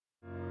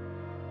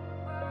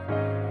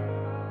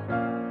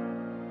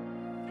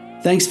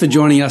Thanks for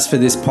joining us for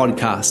this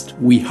podcast.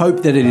 We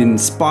hope that it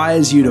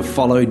inspires you to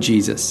follow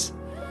Jesus.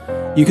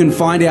 You can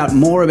find out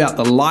more about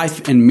the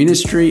life and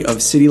ministry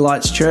of City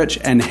Lights Church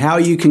and how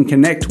you can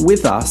connect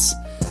with us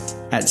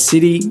at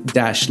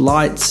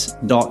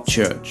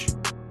city-lights.church.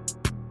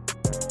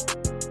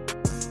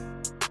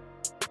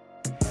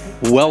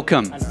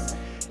 Welcome.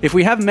 If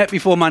we haven't met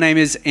before, my name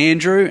is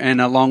Andrew, and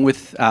along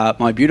with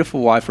my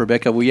beautiful wife,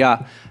 Rebecca, we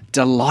are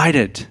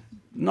delighted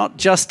not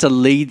just to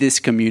lead this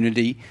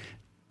community,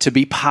 to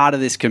be part of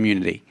this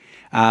community,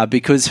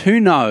 because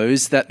who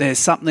knows that there's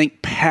something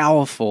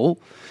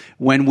powerful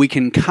when we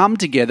can come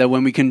together,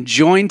 when we can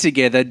join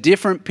together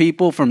different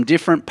people from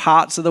different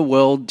parts of the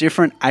world,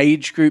 different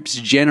age groups,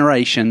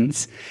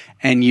 generations,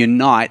 and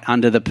unite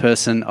under the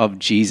person of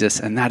Jesus.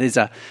 And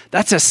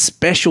that's a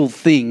special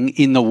thing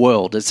in the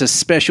world. It's a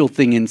special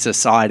thing in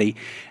society.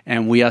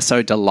 And we are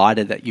so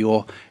delighted that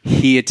you're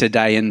here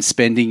today and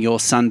spending your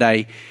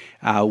Sunday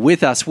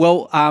with us.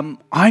 Well,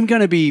 I'm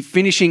going to be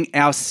finishing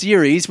our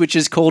series, which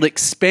is called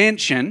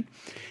Expansion.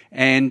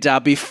 And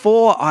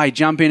before I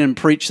jump in and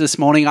preach this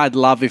morning, I'd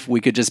love if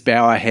we could just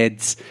bow our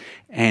heads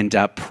and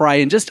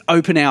pray and just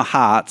open our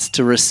hearts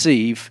to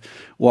receive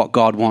what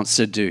God wants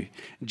to do.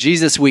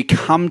 Jesus, we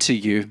come to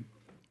you,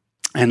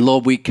 and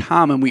Lord, we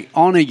come and we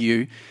honor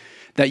you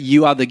that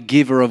you are the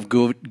giver of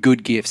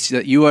good gifts,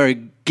 that you are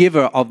a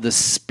giver of the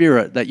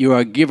Spirit, that you are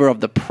a giver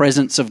of the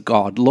presence of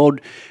God. Lord,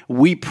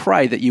 we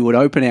pray that you would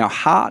open our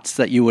hearts,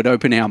 that you would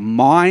open our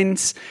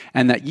minds,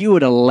 and that you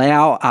would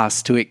allow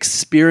us to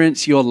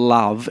experience your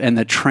love and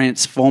the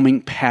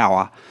transforming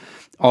power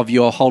of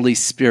your Holy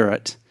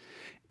Spirit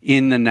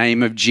in the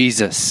name of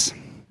Jesus.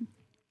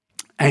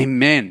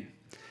 Amen.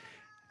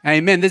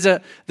 Amen. There's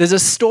a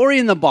story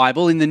in the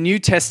Bible, in the New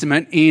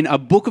Testament, in a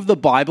book of the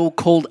Bible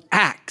called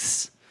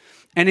Acts.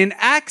 And in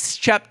Acts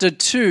chapter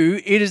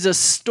 2, it is a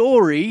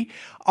story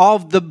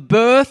of the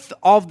birth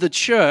of the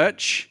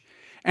church,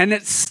 and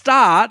it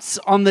starts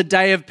on the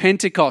day of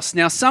Pentecost.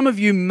 Now, some of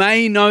you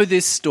may know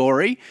this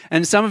story,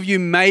 and some of you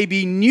may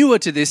be newer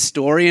to this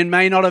story and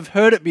may not have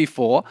heard it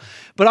before,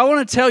 but I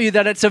want to tell you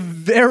that it's a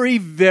very,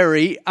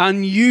 very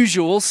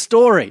unusual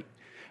story.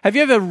 Have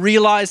you ever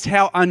realized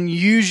how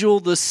unusual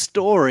the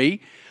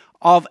story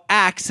of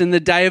Acts and the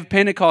day of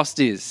Pentecost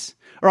is?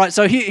 All right,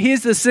 so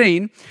here's the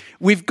scene.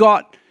 We've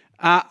got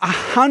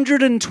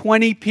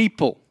 120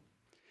 people,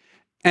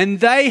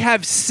 and they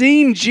have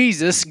seen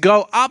Jesus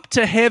go up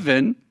to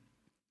heaven,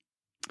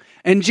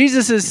 and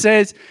Jesus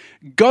says,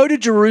 go to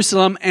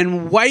Jerusalem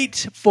and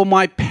wait for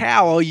my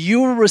power.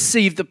 You will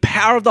receive the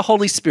power of the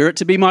Holy Spirit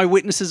to be my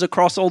witnesses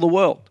across all the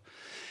world.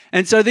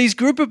 And so these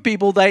group of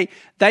people, they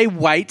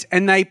wait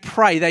and they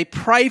pray. They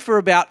pray for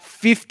about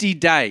 50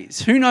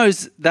 days. Who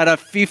knows that a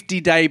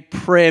 50-day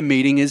prayer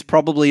meeting is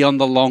probably on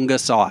the longer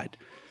side?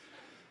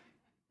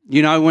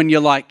 You know, when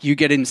you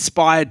get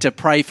inspired to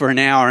pray for an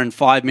hour and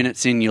 5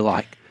 minutes in, you're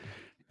like,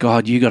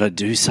 God, you got to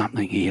do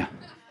something here.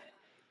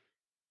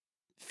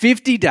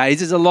 50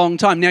 days is a long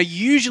time. Now,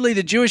 usually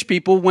the Jewish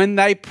people, when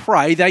they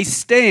pray, they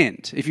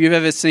stand. If you've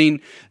ever seen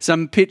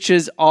some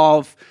pictures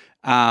of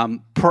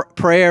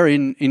prayer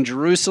in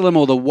Jerusalem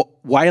or the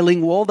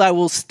Wailing Wall, they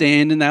will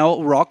stand and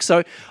they'll rock.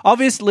 So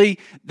obviously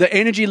the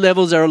energy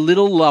levels are a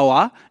little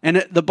lower,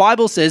 and the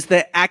Bible says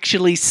they're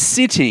actually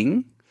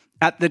sitting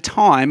at the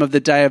time of the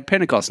day of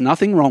Pentecost.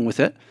 Nothing wrong with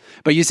it.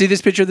 But you see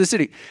this picture of the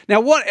city. Now,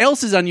 what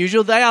else is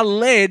unusual? They are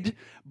led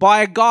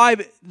by a guy,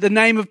 the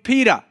name of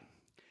Peter.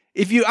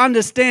 If you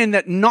understand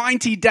that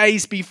 90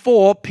 days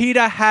before,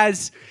 Peter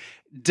has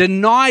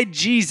denied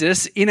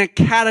Jesus in a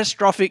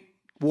catastrophic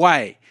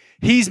way.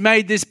 He's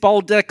made this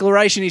bold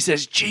declaration. He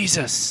says,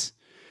 Jesus,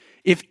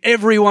 if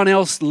everyone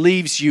else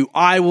leaves you,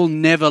 I will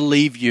never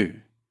leave you.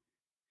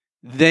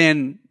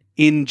 Then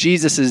in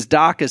Jesus'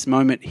 darkest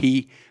moment,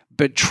 he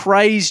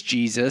betrays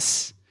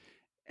Jesus,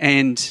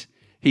 and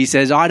he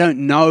says, I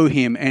don't know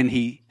him, and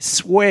he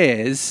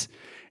swears,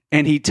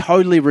 and he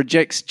totally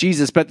rejects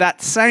Jesus. But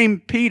that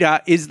same Peter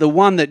is the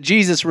one that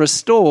Jesus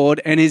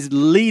restored and is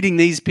leading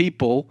these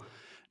people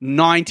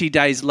 90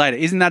 days later.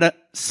 Isn't that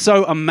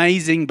so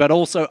amazing, but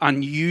also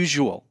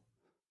unusual?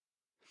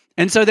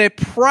 And so they're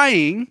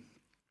praying,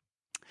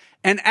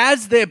 and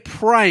as they're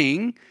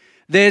praying,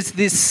 there's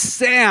this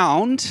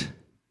sound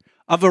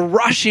of a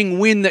rushing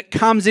wind that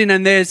comes in,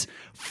 and there's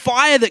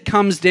fire that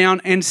comes down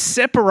and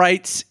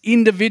separates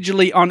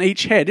individually on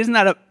each head. Isn't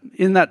that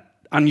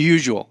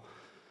unusual?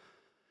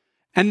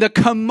 And the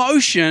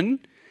commotion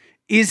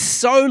is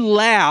so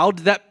loud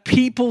that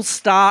people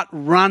start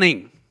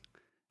running.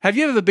 Have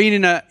you ever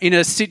been in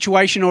a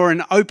situation or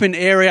an open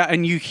area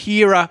and you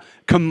hear a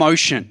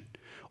commotion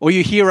or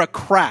you hear a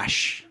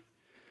crash?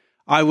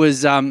 I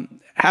was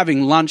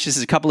having lunch, this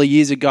is a couple of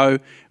years ago,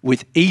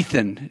 with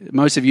Ethan.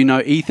 Most of you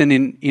know Ethan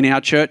in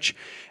our church.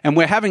 And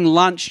we're having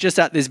lunch just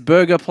at this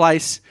burger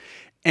place,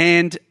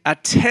 and a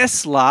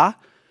Tesla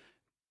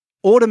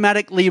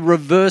automatically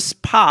reverse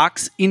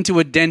parks into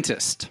a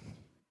dentist.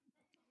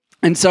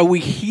 And so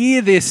we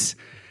hear this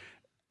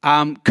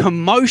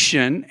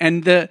commotion,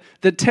 and the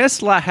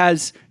Tesla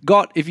has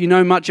got, if you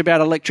know much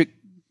about electric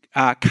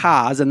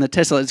cars and the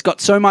Tesla, it's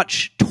got so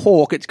much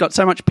torque, it's got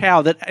so much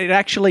power that it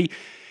actually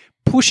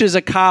pushes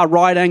a car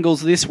right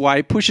angles this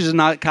way, pushes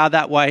another car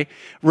that way,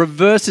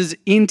 reverses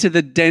into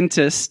the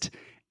dentist,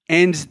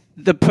 and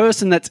the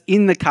person that's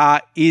in the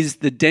car is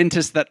the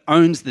dentist that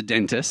owns the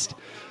dentist.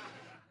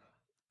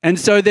 And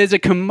so there's a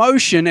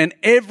commotion and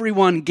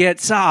everyone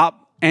gets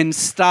up and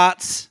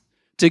starts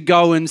to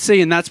go and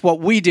see. And that's what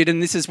we did.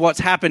 And this is what's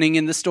happening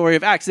in the story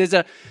of Acts.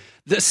 The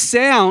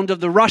sound of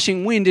the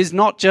rushing wind is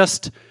not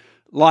just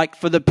like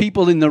for the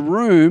people in the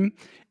room.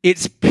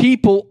 It's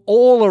people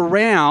all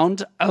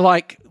around are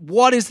like,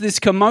 what is this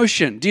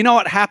commotion? Do you know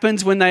what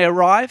happens when they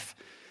arrive?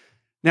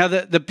 Now,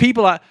 the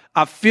people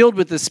are filled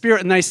with the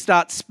Spirit and they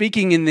start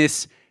speaking in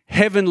this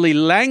heavenly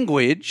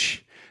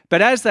language.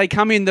 But as they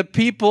come in, the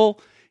people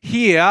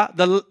hear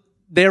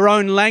their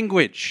own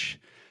language.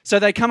 So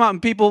they come up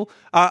and people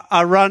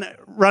are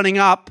running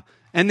up.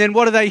 And then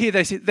what do they hear?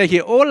 They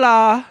hear,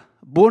 hola,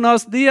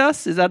 buenos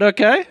dias. Is that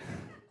okay?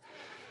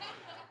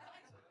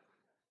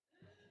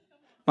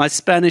 My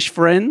Spanish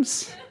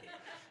friends,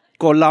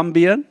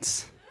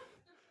 Colombians.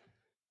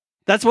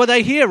 That's what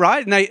they hear,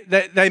 right? And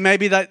they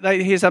maybe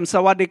hear some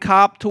sawadee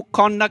kap,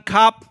 tukonna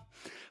kap,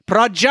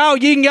 prajao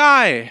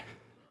yingai.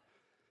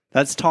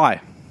 That's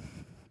Thai.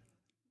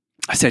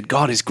 I said,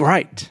 God is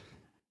great.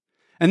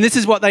 And this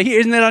is what they hear.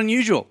 Isn't that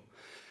unusual?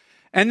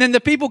 And then the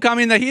people come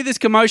in, they hear this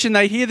commotion,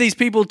 they hear these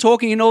people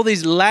talking in all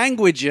these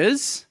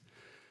languages,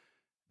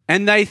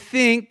 and they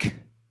think,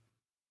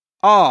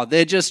 oh,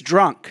 they're just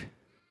drunk.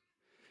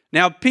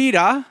 Now,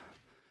 Peter,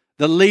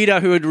 the leader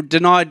who had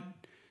denied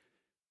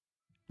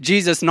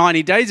Jesus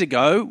 90 days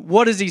ago,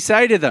 what does he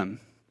say to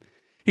them?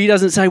 He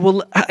doesn't say,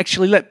 well,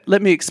 actually,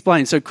 let me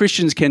explain. So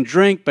Christians can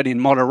drink, but in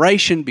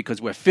moderation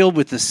because we're filled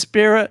with the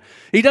Spirit.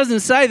 He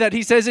doesn't say that.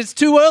 He says it's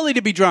too early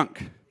to be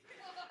drunk.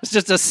 It's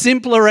just a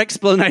simpler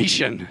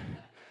explanation.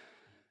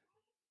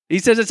 He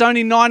says it's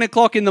only 9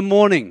 o'clock in the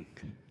morning.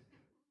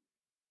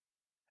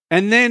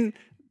 And then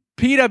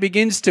Peter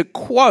begins to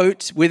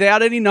quote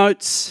without any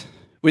notes,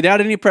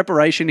 without any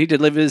preparation. He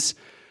delivers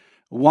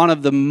one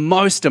of the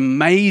most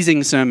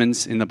amazing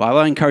sermons in the Bible.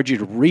 I encourage you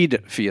to read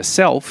it for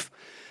yourself.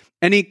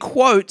 And he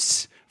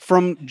quotes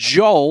from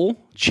Joel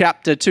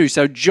chapter 2.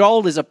 So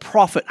Joel is a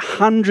prophet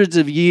hundreds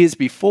of years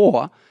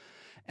before.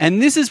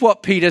 And this is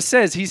what Peter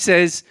says. He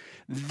says,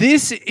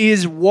 this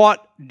is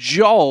what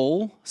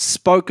Joel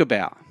spoke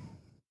about.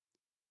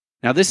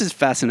 Now, this is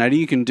fascinating.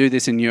 You can do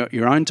this in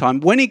your own time.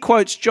 When he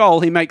quotes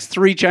Joel, he makes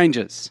 3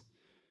 changes.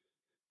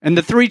 And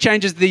the 3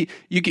 changes,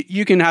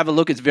 you can have a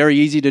look. It's very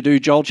easy to do.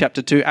 Joel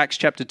chapter 2, Acts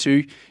chapter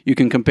 2. You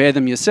can compare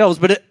them yourselves.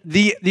 But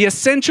the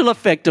essential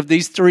effect of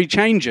these 3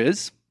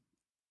 changes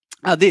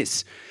are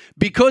this.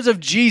 Because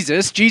of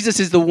Jesus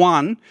is the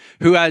one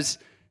who has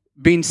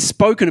been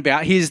spoken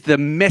about. He is the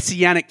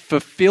messianic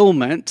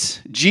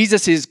fulfillment.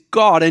 Jesus is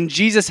God, and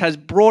Jesus has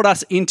brought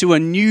us into a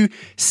new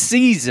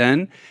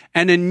season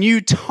and a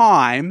new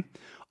time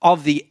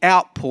of the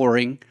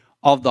outpouring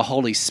of the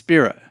Holy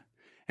Spirit.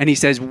 And he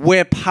says,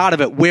 we're part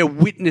of it. We're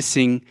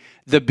witnessing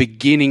the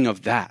beginning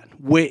of that.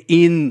 We're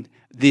in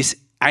this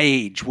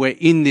age. We're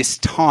in this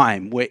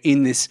time. We're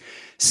in this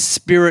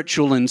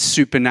spiritual and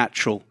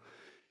supernatural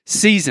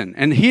season.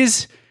 And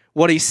here's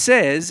what he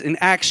says in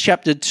Acts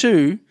chapter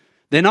 2.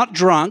 They're not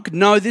drunk.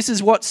 No, this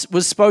is what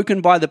was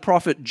spoken by the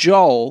prophet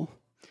Joel.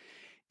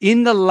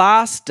 In the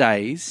last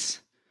days,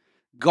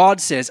 God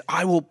says,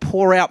 I will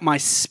pour out my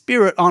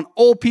Spirit on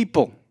all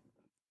people.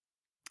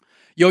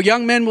 Your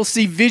young men will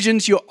see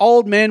visions, your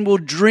old men will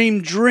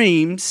dream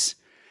dreams,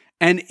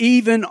 and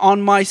even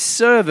on my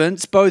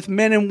servants, both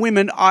men and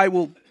women, I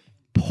will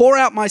pour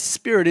out my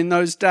Spirit in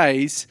those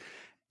days,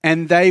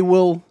 and they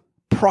will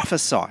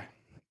prophesy.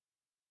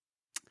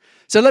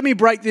 So let me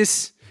break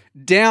this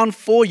down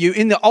for you.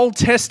 In the Old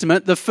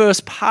Testament, the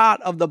first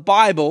part of the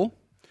Bible,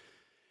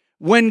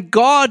 when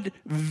God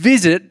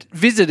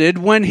visited,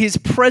 when his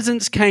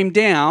presence came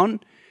down,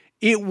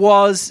 it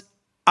was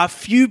a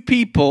few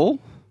people,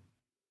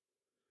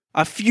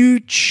 a few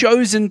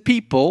chosen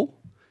people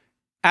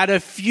at a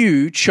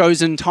few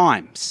chosen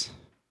times.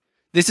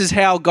 This is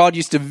how God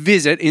used to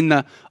visit in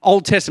the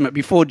Old Testament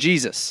before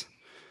Jesus.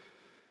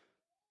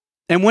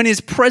 And when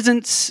his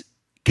presence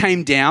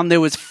came down,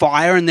 there was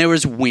fire and there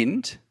was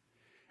wind.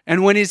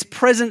 And when his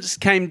presence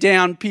came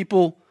down,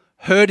 people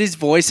heard his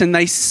voice and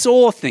they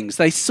saw things.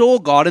 They saw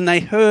God and they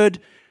heard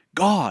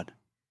God.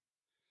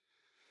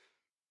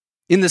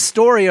 In the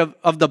story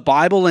of the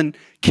Bible, and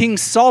King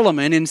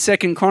Solomon in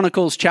 2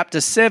 Chronicles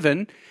chapter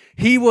 7,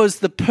 he was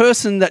the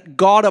person that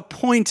God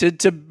appointed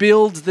to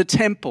build the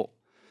temple.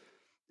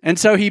 And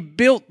so he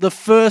built the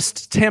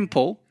first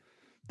temple.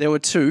 There were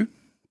 2.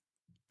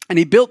 And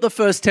he built the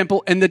first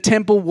temple, and the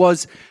temple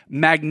was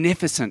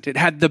magnificent. It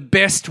had the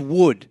best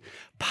wood.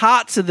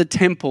 Parts of the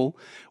temple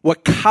were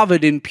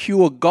covered in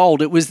pure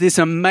gold. It was this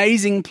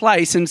amazing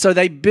place. And so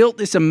they built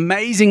this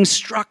amazing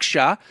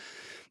structure.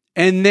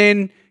 And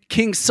then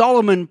King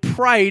Solomon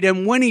prayed.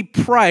 And when he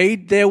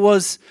prayed, there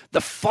was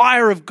the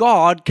fire of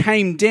God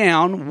came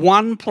down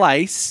one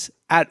place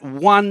at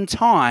one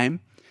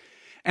time.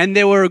 And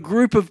there were a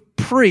group of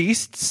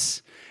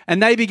priests,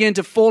 and they began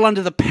to fall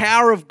under the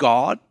power of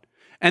God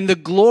and the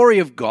glory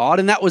of God,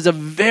 and that was a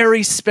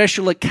very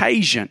special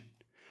occasion.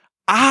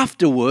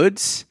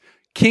 Afterwards,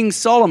 King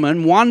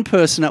Solomon, one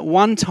person at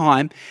one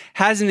time,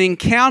 has an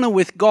encounter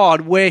with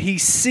God where he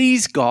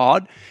sees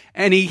God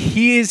and he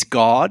hears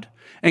God,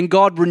 and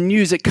God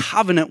renews a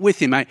covenant with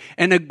him,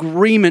 an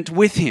agreement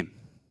with him.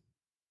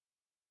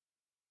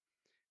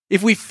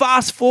 If we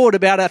fast forward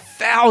about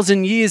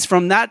 1,000 years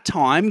from that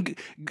time,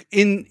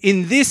 in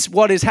this,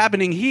 what is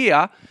happening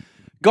here,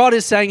 God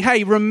is saying,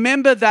 hey,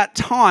 remember that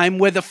time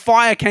where the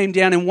fire came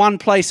down in one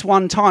place,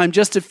 one time,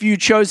 just a few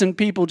chosen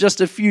people,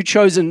 just a few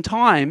chosen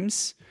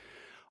times.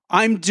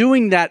 I'm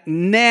doing that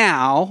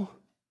now,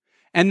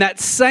 and that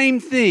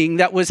same thing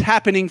that was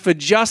happening for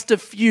just a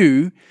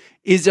few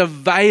is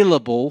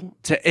available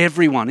to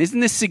everyone.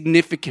 Isn't this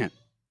significant?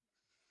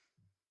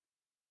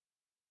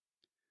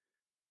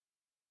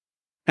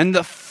 And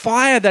the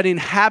fire that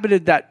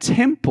inhabited that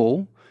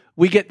temple,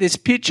 we get this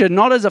picture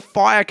not as a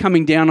fire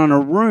coming down on a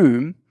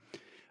room,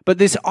 but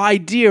this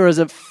idea as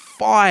a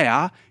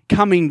fire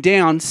coming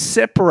down,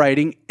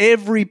 separating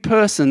every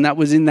person that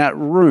was in that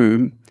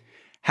room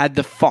had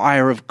the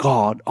fire of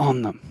God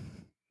on them.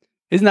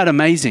 Isn't that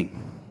amazing?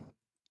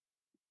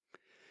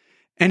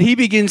 And he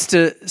begins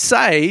to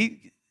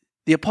say,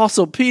 the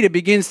Apostle Peter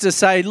begins to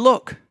say,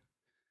 look,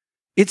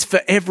 it's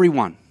for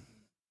everyone.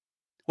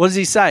 What does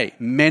he say?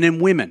 Men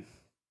and women,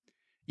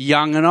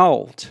 young and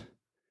old,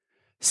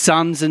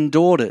 sons and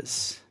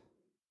daughters.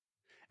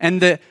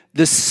 And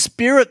the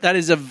spirit that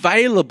is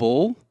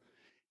available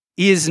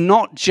is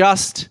not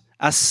just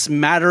a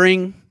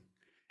smattering.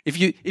 If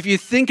you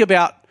think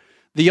about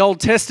the Old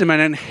Testament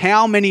and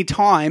how many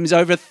times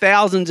over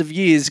thousands of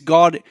years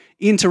God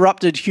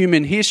interrupted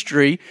human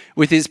history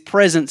with his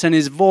presence and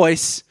his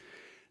voice,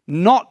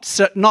 not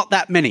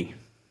that many.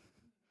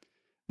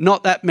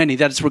 Not that many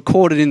that is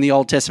recorded in the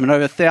Old Testament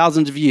over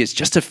thousands of years,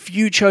 just a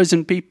few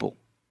chosen people.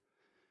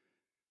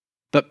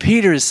 But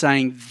Peter is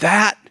saying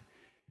that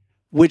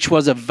which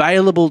was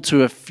available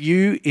to a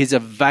few is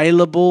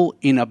available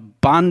in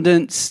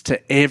abundance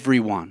to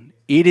everyone.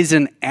 It is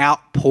an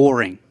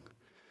outpouring.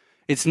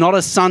 It's not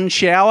a sun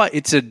shower,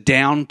 it's a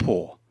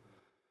downpour.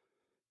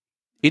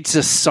 It's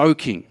a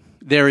soaking.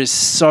 There is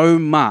so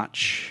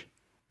much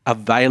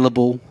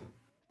available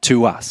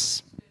to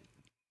us.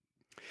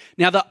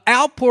 Now, the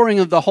outpouring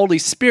of the Holy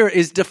Spirit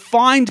is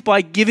defined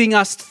by giving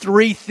us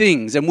three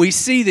things, and we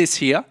see this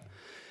here.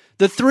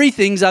 The three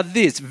things are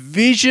this: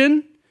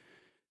 visions,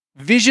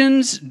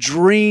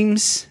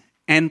 dreams,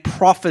 and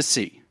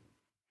prophecy.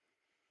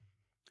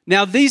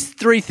 Now, these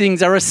three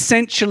things are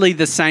essentially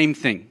the same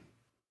thing.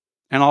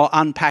 And I'll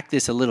unpack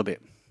this a little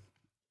bit.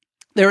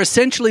 They're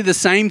essentially the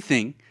same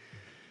thing.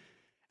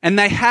 And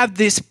they have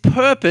this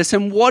purpose.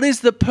 And what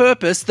is the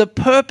purpose? The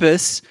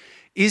purpose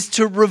is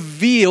to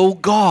reveal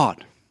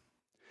God.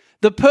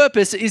 The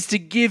purpose is to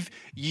give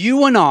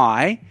you and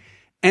I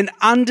an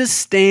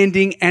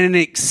understanding and an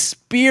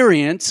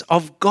experience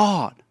of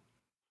God.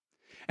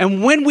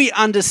 And when we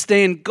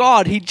understand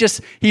God,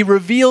 He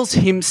reveals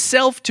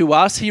Himself to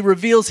us. He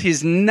reveals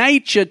His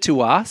nature to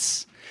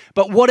us.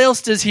 But what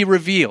else does He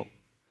reveal?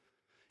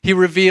 He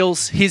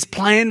reveals His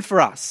plan for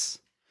us.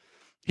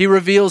 He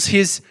reveals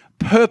His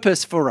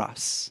purpose for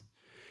us.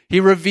 He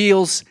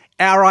reveals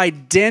our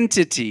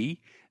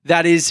identity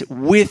that is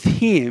with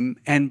Him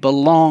and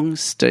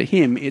belongs to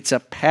Him. It's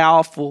a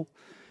powerful,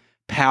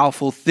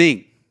 powerful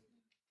thing.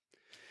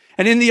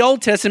 And in the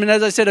Old Testament,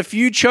 as I said, a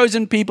few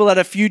chosen people at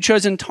a few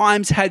chosen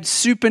times had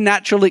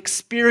supernatural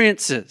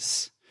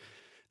experiences.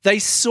 They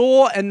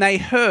saw and they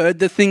heard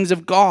the things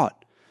of God.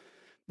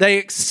 They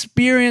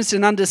experienced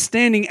an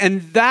understanding,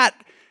 and that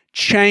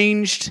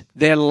changed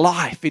their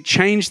life. It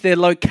changed their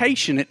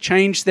location. It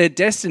changed their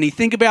destiny.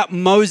 Think about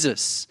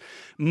Moses.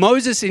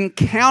 Moses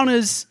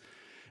encounters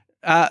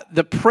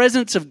the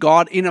presence of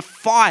God in a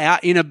fire,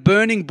 in a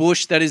burning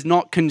bush that is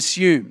not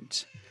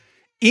consumed.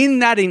 In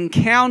that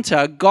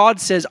encounter, God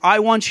says, I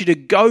want you to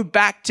go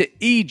back to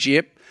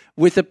Egypt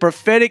with a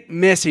prophetic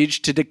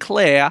message to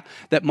declare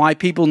that my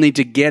people need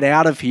to get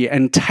out of here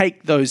and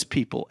take those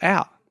people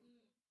out.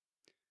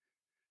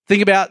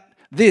 Think about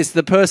this,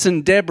 the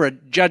person Deborah,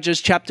 Judges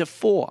chapter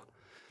 4.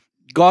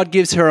 God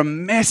gives her a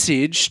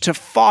message to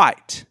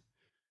fight,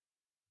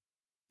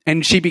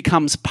 and she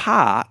becomes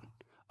part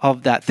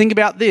of that. Think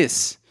about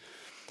this.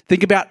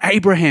 Think about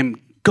Abraham.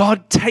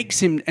 God takes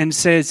him and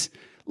says,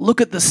 look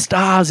at the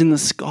stars in the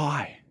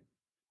sky.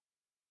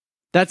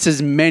 That's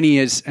as many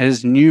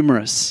as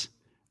numerous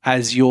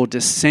as your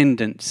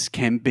descendants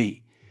can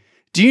be.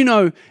 Do you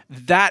know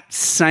that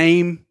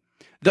same,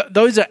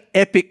 those are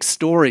epic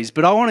stories,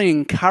 but I want to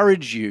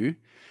encourage you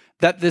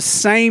that the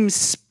same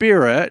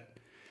Spirit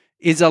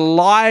is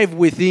alive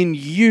within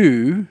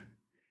you,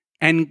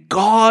 and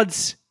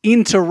God's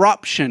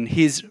interruption,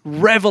 His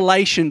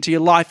revelation to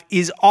your life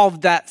is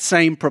of that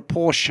same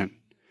proportion.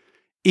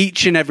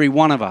 Each and every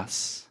one of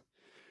us.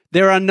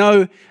 There are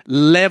no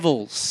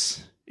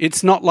levels.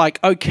 It's not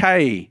like,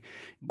 okay,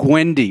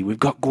 Gwendy, we've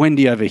got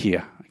Gwendy over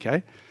here,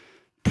 okay?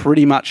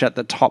 Pretty much at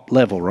the top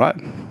level, right?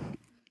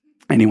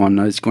 Anyone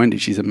knows Gwendy?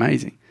 She's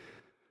amazing.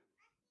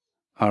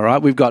 All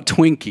right, we've got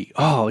Twinkie.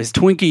 Oh, is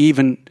Twinkie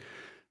even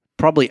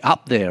probably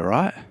up there,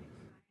 right?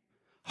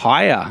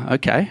 Higher,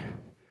 okay.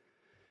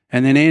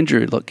 And then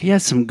Andrew, look, he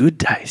has some good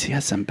days. He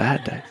has some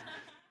bad days.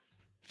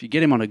 If you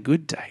get him on a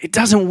good day. It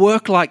doesn't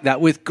work like that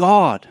with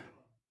God.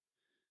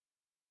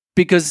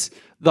 Because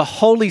the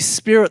Holy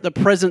Spirit, the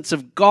presence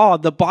of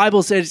God, the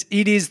Bible says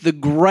it is the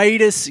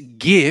greatest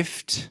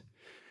gift,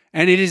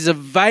 and it is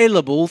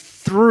available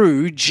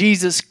through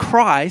Jesus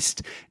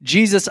Christ.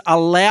 Jesus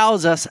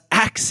allows us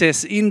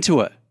access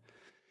into it.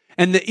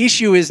 And the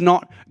issue is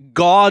not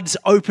God's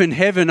open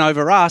heaven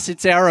over us,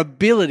 it's our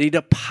ability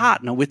to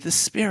partner with the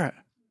Spirit.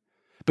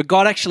 But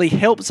God actually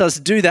helps us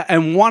do that.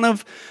 And one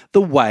of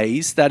the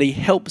ways that He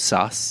helps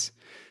us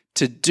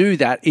to do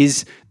that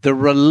is the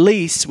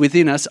release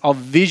within us of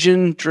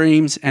vision,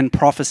 dreams, and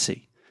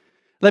prophecy.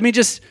 Let me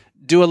just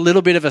do a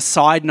little bit of a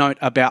side note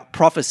about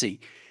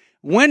prophecy.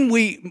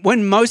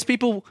 When most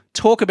people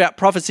talk about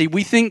prophecy,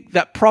 we think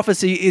that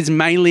prophecy is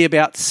mainly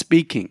about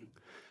speaking.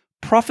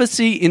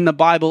 Prophecy in the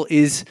Bible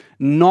is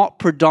not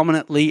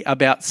predominantly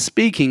about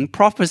speaking.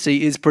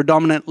 Prophecy is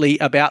predominantly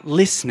about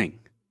listening.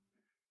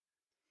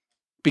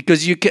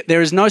 Because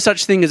there is no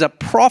such thing as a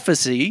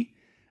prophecy,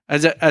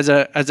 as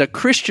a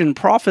Christian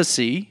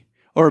prophecy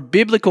or a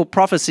biblical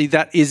prophecy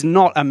that is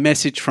not a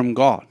message from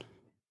God.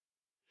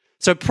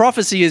 So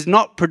prophecy is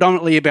not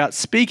predominantly about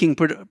speaking.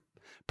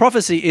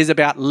 Prophecy is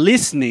about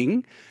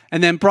listening,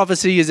 and then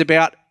prophecy is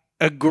about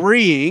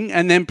agreeing,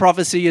 and then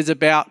prophecy is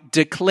about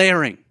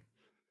declaring.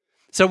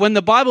 So when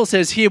the Bible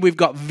says here we've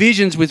got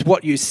visions with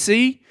what you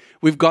see,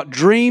 we've got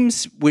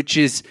dreams, which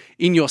is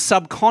in your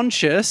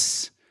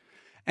subconscious,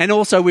 and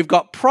also we've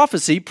got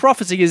prophecy.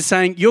 Prophecy is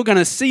saying you're going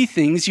to see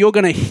things, you're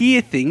going to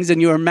hear things,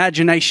 and your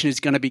imagination is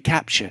going to be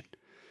captured.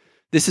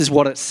 This is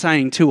what it's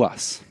saying to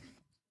us.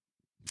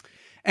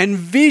 And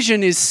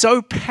vision is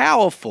so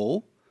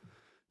powerful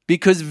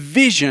because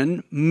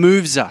vision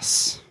moves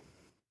us.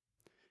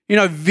 You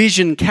know,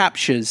 vision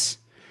captures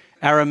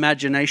our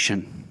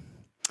imagination.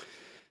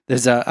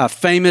 There's a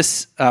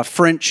famous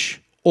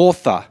French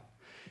author,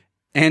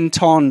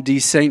 Anton de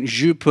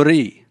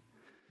Saint-Exupéry.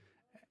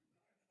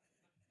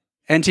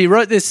 And he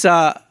wrote this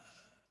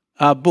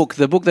book.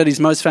 The book that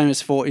he's most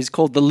famous for is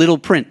called The Little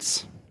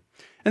Prince.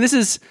 And this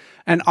is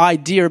an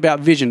idea about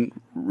vision.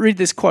 Read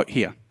this quote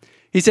here.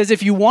 He says,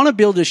 if you want to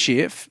build a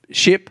ship,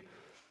 that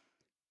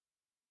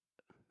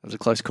was a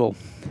close call,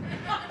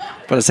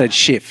 but I said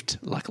shift,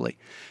 luckily.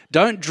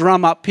 Don't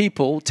drum up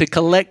people to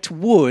collect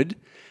wood,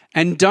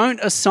 and don't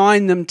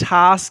assign them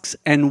tasks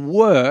and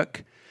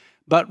work,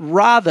 but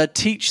rather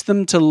teach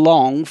them to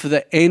long for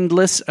the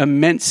endless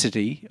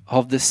immensity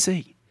of the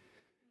sea.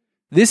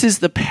 This is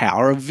the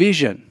power of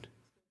vision.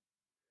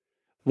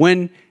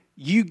 When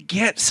you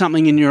get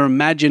something in your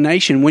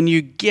imagination, when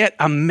you get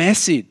a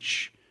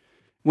message,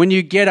 when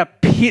you get a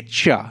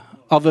picture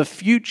of a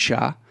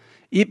future,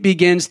 it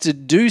begins to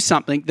do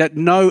something that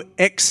no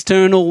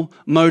external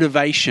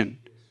motivation.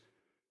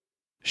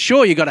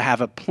 Sure, you've got to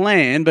have a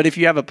plan, but if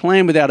you have a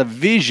plan without a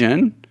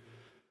vision,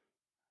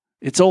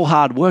 it's all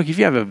hard work. If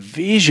you have a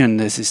vision,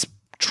 there's this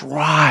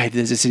drive,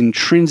 there's this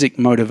intrinsic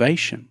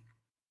motivation.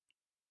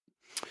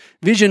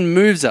 Vision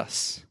moves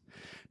us.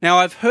 Now,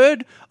 I've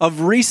heard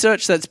of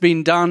research that's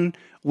been done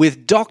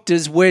with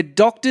doctors where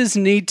doctors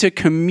need to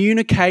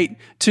communicate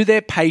to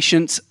their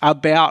patients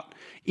about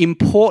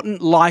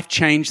important life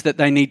change that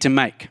they need to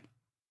make.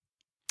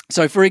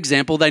 So, for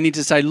example, they need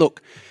to say,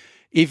 look,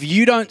 if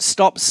you don't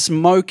stop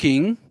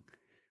smoking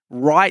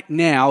right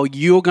now,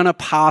 you're going to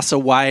pass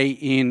away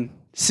in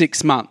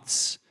 6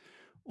 months.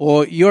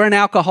 Or you're an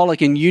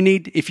alcoholic and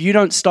if you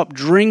don't stop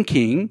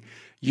drinking,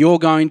 you're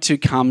going to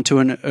come to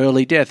an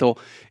early death. Or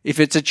if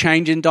it's a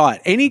change in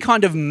diet, any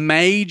kind of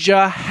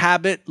major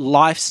habit,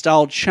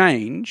 lifestyle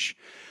change,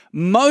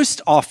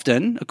 most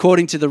often,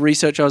 according to the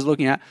research I was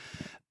looking at,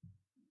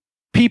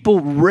 people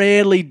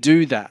rarely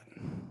do that.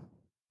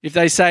 If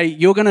they say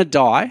you're going to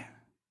die,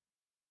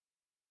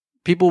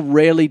 people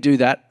rarely do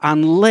that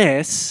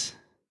unless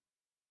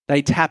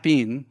they tap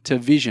into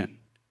vision.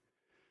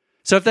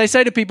 So if they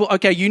say to people,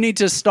 okay, you need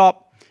to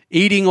stop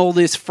eating all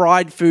this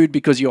fried food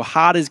because your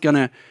heart is going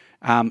to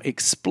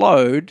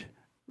explode,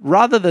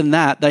 rather than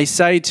that, they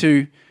say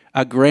to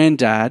a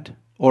granddad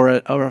or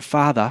a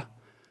father,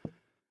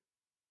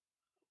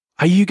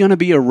 are you going to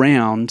be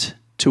around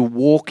to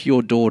walk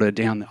your daughter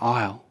down the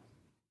aisle?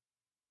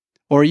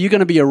 Or are you going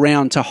to be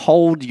around to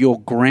hold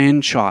your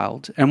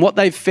grandchild? And what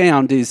they've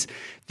found is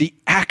the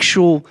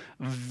actual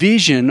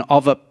vision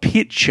of a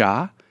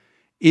picture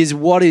is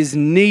what is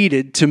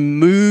needed to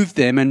move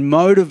them and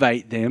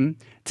motivate them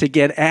to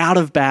get out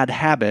of bad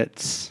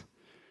habits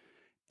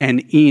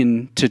and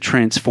into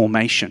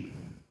transformation.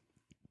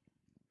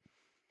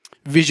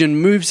 Vision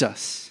moves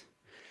us.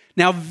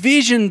 Now,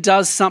 vision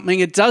does something.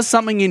 It does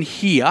something in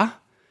here,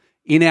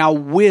 in our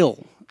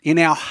will, in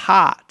our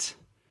heart,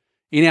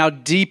 in our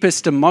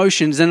deepest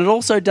emotions. And it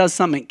also does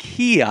something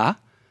here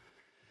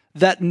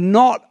that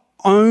not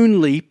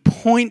only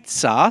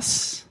points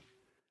us,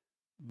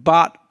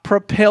 but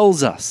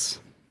propels us.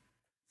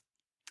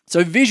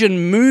 So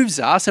vision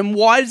moves us. And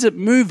why does it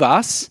move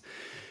us?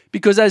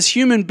 Because as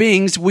human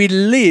beings, we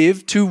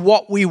live to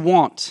what we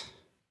want.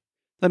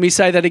 Let me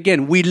say that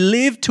again. We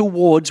live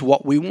towards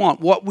what we want,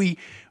 what we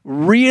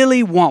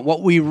really want,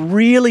 what we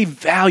really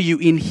value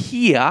in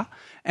here.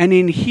 And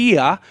in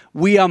here,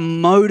 we are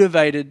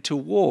motivated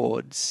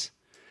towards.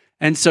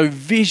 And so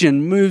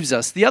vision moves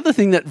us. The other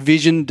thing that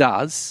vision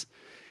does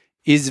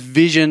is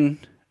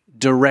vision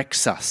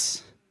directs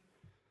us.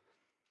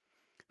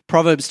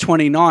 Proverbs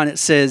 29, it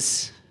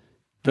says,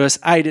 verse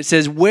 8, it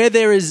says, where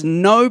there is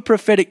no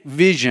prophetic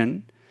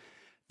vision,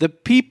 the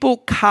people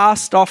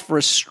cast off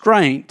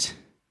restraint,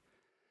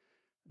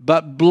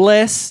 but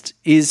blessed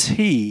is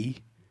he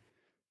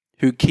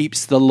who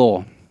keeps the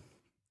law.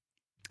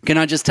 Can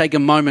I just take a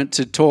moment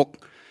to talk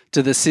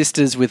to the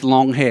sisters with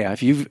long hair?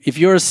 If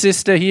you're a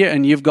sister here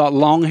and you've got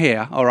long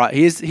hair, all right,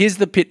 here's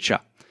the picture.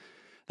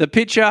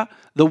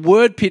 The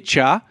word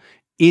picture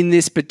in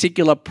this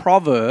particular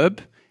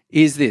proverb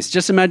is this.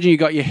 Just imagine you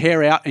got your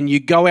hair out and you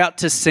go out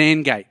to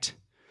Sandgate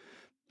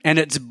and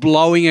it's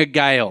blowing a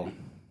gale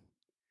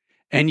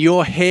and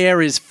your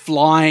hair is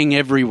flying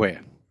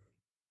everywhere.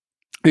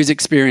 Who's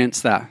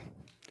experienced that?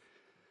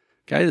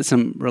 Okay, there's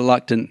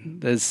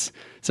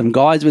some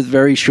guys with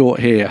very short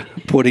hair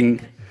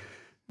putting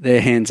their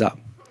hands up.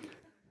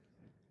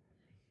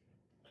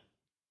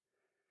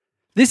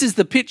 This is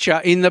the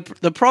picture in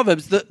the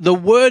Proverbs.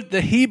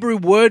 The Hebrew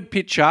word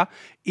picture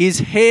is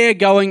hair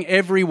going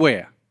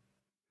everywhere.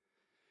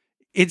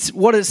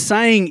 What it's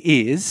saying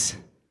is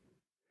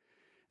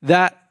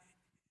that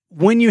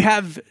when you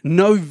have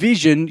no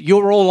vision,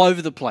 you're all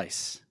over the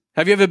place.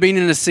 Have you ever been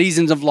in a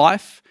seasons of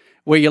life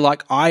where you're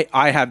like,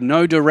 I have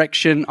no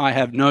direction, I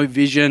have no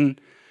vision.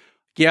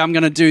 Yeah, I'm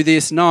going to do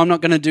this. No, I'm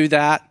not going to do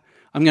that.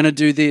 I'm going to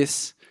do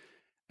this.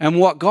 And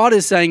what God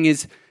is saying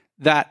is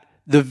that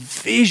the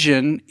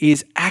vision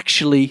is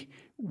actually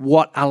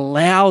what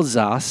allows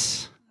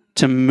us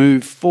to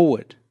move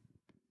forward.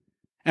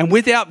 And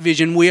without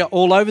vision, we are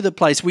all over the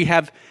place. We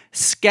have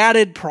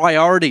scattered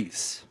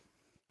priorities.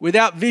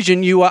 Without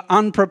vision, you are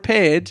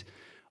unprepared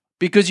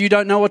because you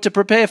don't know what to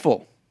prepare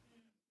for.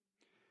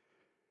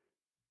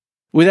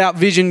 Without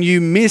vision,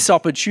 you miss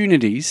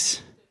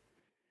opportunities.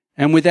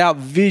 And without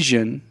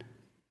vision,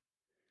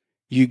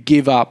 you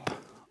give up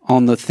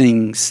on the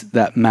things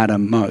that matter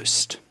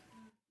most.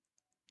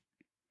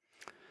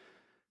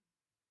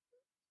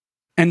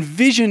 And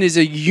vision is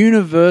a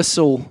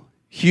universal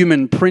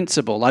human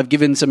principle. I've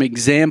given some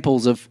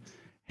examples of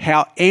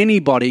how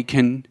anybody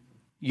can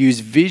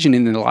use vision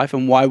in their life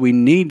and why we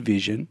need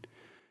vision.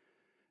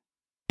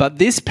 But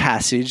this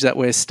passage that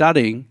we're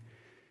studying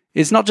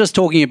is not just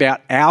talking about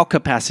our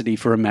capacity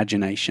for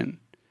imagination.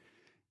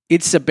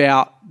 It's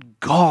about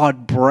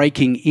God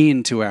breaking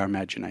into our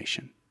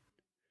imagination.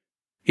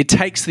 It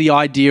takes the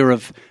idea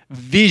of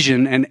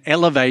vision and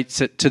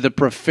elevates it to the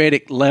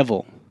prophetic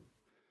level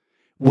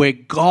where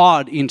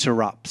God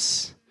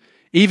interrupts.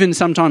 Even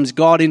sometimes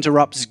God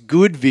interrupts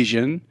good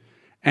vision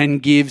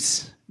and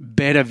gives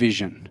better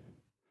vision.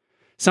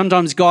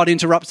 Sometimes God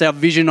interrupts our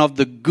vision of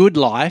the good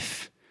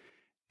life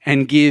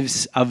and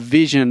gives a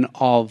vision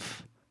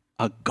of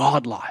a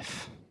God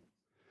life.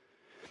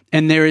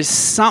 And there is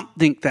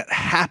something that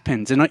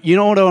happens. And you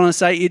know what I want to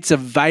say? It's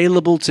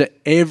available to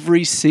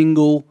every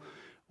single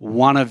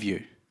one of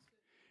you.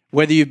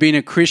 Whether you've been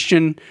a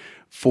Christian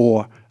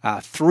for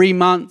 3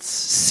 months,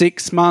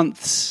 6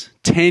 months,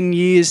 10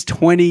 years,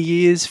 20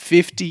 years,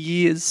 50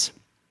 years,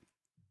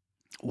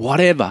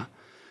 whatever,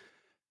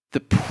 the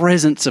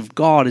presence of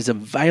God is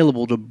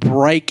available to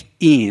break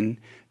in,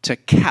 to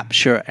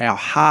capture our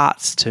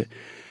hearts, to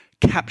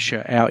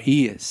capture our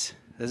ears.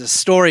 There's a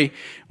story,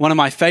 one of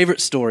my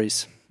favorite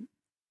stories,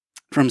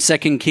 from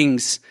 2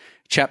 Kings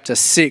chapter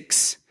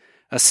 6,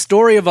 a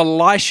story of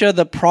Elisha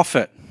the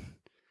prophet.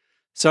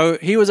 So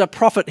he was a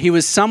prophet. He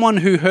was someone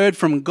who heard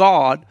from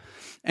God.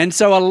 And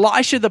so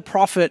Elisha the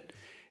prophet,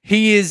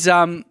 he is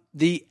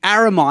the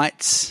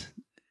Aramites,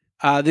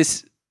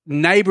 this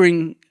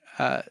neighboring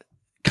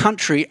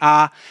country,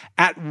 are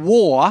at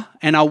war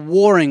and are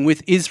warring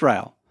with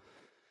Israel.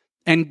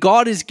 And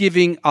God is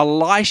giving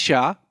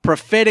Elisha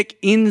prophetic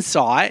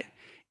insight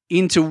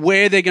into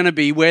where they're going to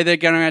be, where they're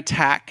going to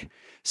attack,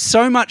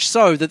 so much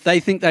so that they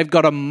think they've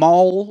got a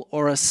mole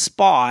or a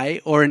spy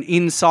or an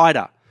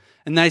insider.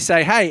 And they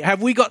say, hey,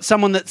 have we got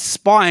someone that's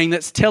spying,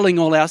 that's telling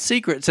all our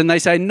secrets? And they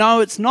say, no,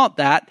 it's not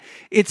that.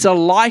 It's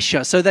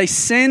Elisha. So they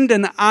send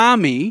an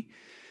army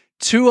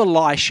to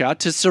Elisha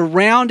to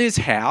surround his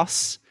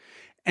house,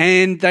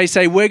 and they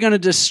say, we're going to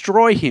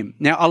destroy him.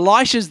 Now,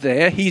 Elisha's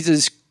there. He's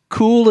as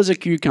cool as a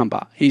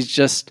cucumber. He's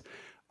just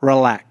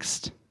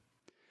relaxed.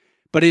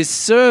 But his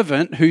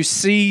servant, who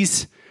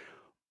sees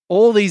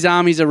all these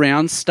armies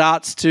around,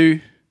 starts to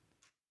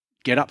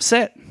get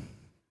upset.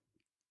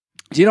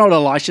 Do you know what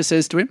Elisha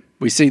says to him?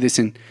 We see this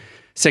in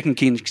 2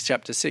 Kings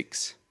chapter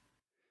 6.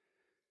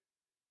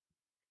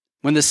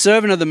 When the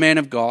servant of the man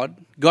of God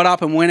got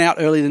up and went out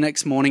early the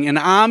next morning, an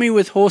army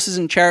with horses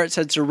and chariots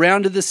had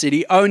surrounded the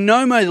city. Oh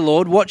no, my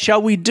Lord, what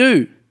shall we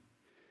do?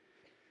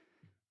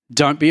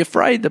 Don't be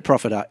afraid, the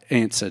prophet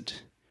answered.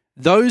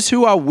 those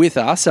who are with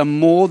us are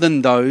more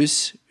than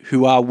those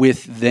who are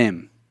with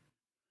them.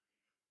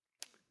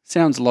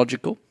 Sounds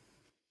logical.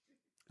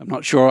 I'm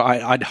not sure.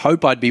 I'd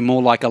hope I'd be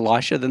more like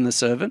Elisha than the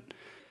servant.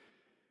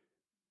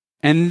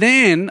 And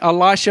then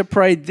Elisha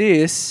prayed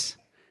this,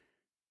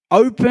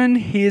 open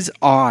his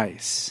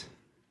eyes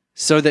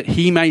so that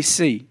he may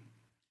see.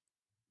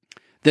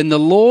 Then the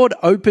Lord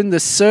opened the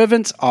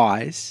servant's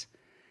eyes,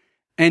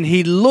 and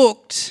he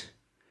looked,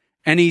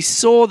 and he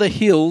saw the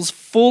hills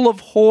full of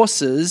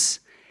horses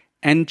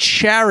and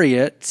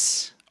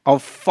chariots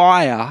of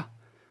fire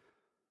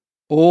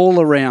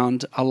all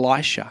around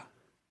Elisha.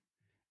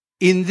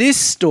 In this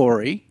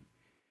story,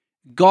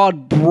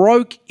 God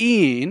broke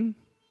in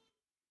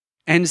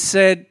and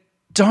said,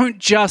 don't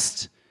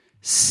just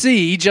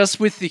see just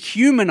with the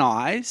human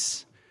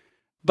eyes,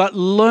 but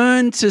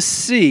learn to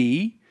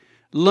see,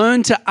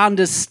 learn to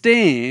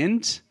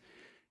understand,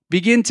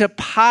 begin to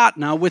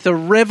partner with a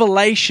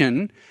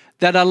revelation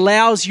that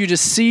allows you to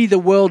see the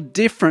world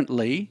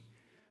differently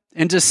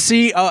and to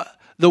see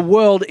the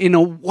world in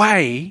a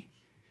way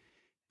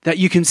that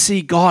you can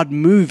see God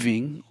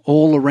moving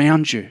all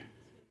around you.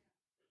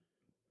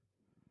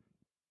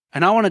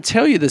 And I want to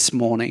tell you this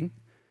morning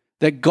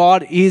that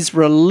God is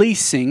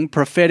releasing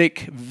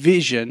prophetic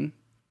vision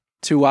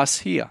to us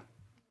here.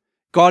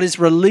 God is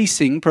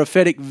releasing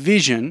prophetic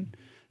vision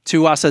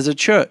to us as a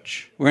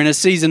church. We're in a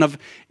season of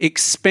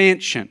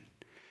expansion.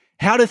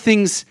 How do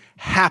things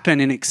happen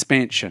in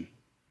expansion?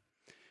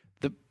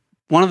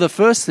 One of the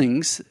first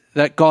things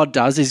that God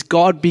does is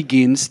God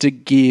begins to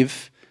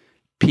give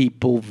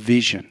people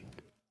vision.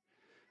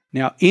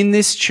 Now, in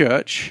this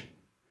church,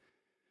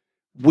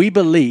 we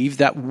believe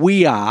that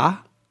we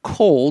are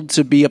called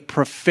to be a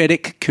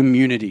prophetic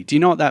community. Do you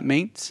know what that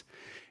means?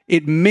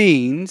 It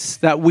means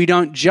that we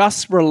don't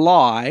just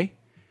rely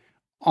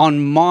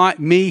on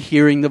me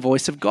hearing the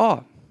voice of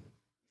God.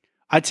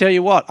 I tell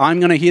you what,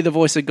 I'm going to hear the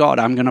voice of God.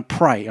 I'm going to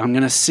pray. I'm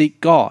going to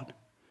seek God.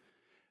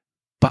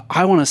 But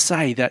I want to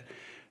say that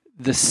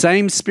the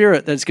same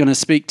Spirit that's going to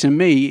speak to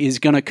me is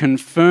going to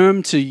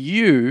confirm to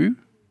you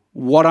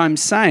what I'm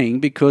saying,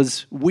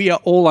 because we are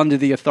all under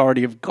the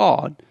authority of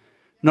God,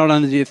 not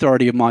under the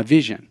authority of my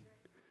vision.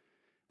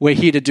 We're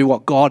here to do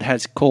what God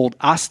has called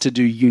us to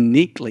do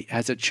uniquely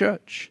as a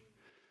church.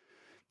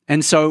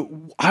 And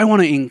so I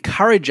want to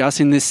encourage us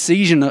in this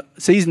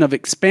season of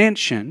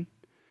expansion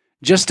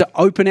just to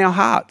open our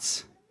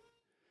hearts,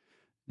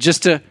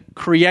 just to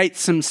create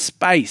some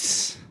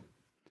space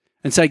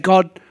and say,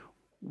 God,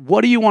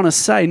 what do you want to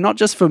say? Not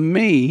just for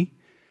me,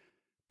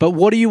 but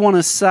what do you want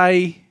to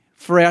say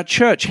for our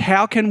church?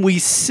 How can we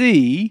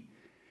see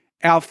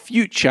our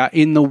future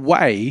in the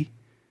way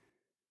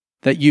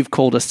that you've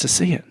called us to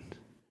see it?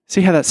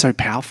 See how that's so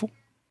powerful?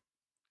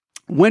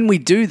 When we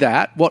do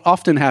that, what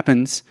often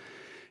happens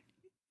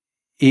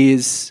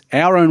is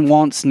our own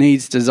wants,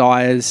 needs,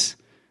 desires,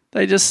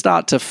 they just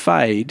start to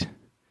fade,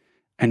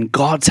 and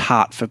God's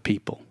heart for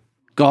people,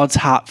 God's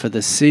heart for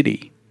the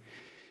city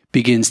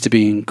begins to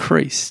be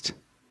increased.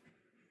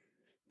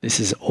 This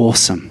is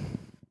awesome.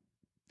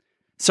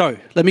 So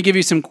let me give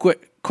you some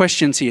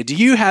questions here. Do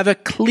you have a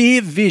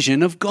clear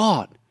vision of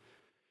God?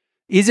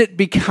 Is it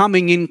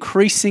becoming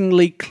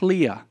increasingly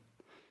clear?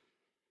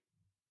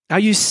 Are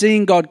you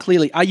seeing God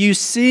clearly? Are you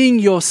seeing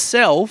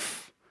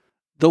yourself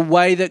the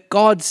way that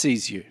God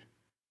sees you?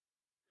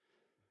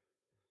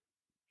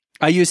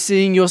 Are you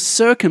seeing your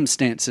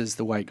circumstances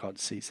the way God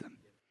sees them?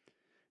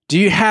 Do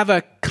you have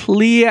a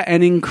clear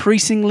and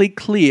increasingly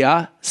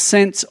clear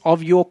sense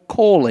of your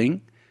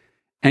calling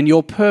and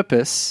your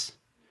purpose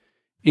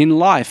in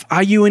life?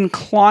 Are you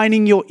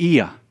inclining your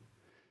ear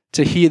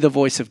to hear the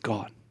voice of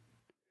God?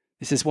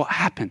 This is what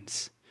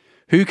happens.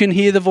 Who can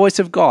hear the voice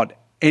of God?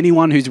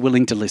 Anyone who's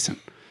willing to listen.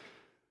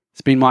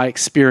 It's been my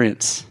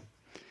experience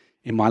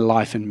in my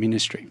life and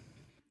ministry.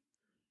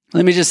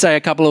 Let me just say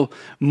a couple of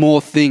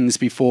more things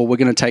before we're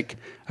going to take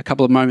a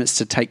couple of moments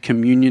to take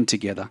communion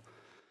together.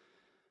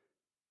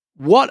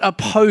 What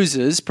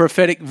opposes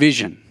prophetic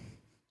vision?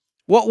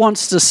 What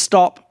wants to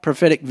stop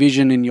prophetic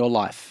vision in your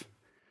life?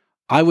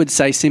 I would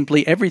say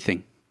simply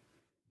everything.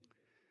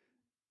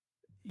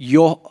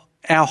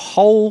 Our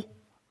whole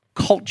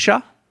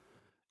culture,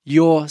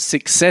 your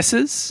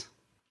successes,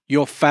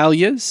 your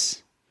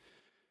failures,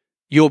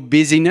 your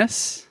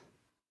busyness,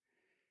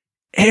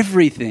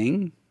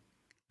 everything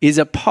is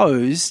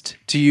opposed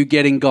to you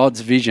getting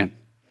God's vision.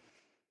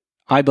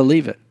 I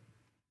believe it.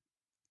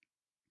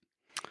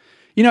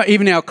 You know,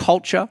 even our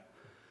culture,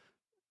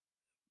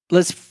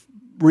 let's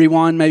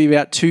rewind maybe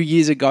about 2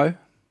 years ago.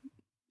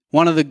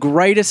 One of the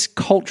greatest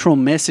cultural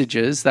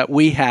messages that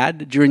we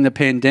had during the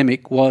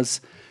pandemic was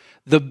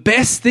the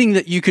best thing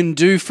that you can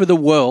do for the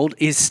world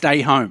is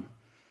stay home.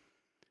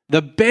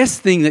 The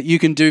best thing that you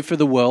can do for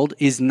the world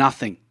is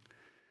nothing.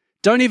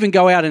 Don't even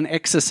go out and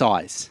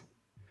exercise.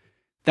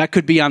 That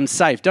could be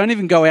unsafe. Don't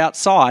even go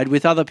outside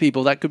with other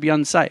people. That could be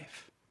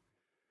unsafe.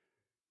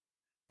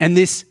 And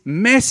this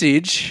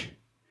message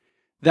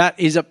that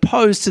is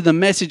opposed to the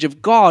message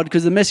of God,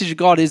 because the message of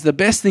God is the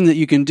best thing that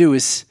you can do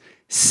is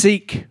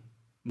seek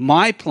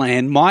my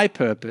plan, my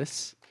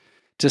purpose,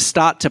 to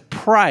start to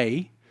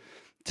pray,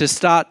 to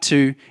start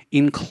to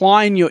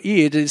incline your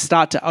ear, to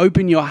start to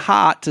open your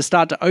heart, to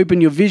start to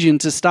open your vision,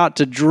 to start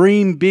to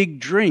dream big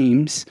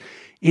dreams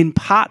in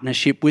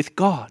partnership with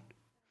God.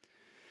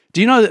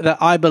 Do you know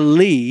that I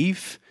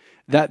believe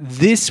that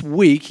this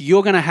week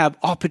you're going to have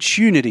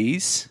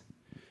opportunities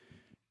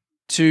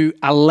to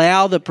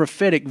allow the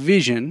prophetic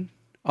vision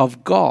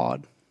of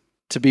God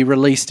to be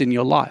released in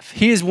your life?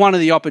 Here's one of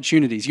the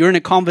opportunities. You're in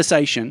a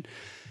conversation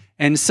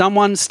and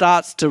someone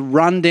starts to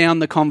run down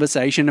the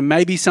conversation, and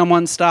maybe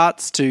someone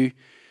starts to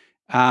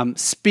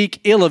speak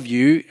ill of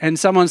you, and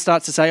someone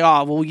starts to say,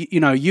 "Oh, well,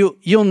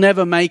 you'll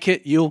never make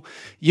it. You'll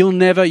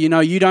never,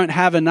 you don't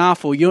have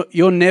enough, or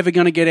you're never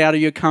going to get out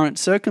of your current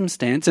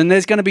circumstance." And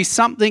there's going to be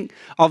something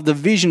of the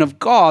vision of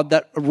God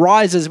that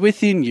rises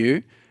within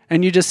you,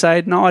 and you just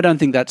say, "No, I don't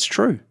think that's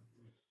true.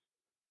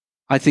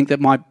 I think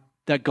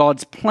that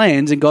God's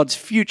plans and God's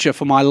future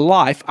for my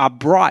life are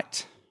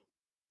bright.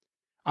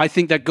 I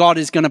think that God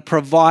is going to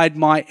provide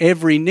my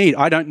every need.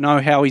 I don't know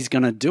how he's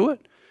going to do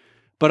it,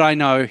 but I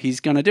know he's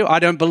going to do it. I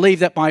don't believe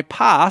that my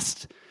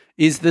past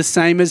is the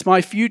same as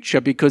my future,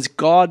 because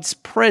God's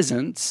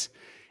presence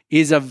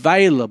is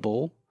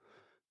available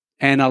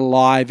and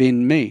alive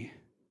in me."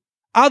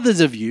 Others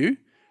of you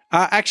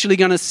are actually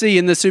going to see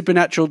in the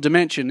supernatural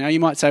dimension. Now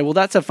you might say, "Well,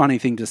 that's a funny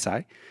thing to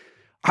say."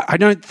 I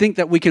don't think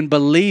that we can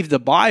believe the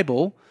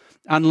Bible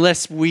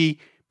unless we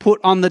put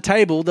on the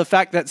table the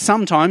fact that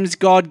sometimes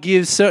God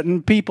gives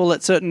certain people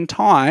at certain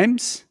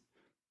times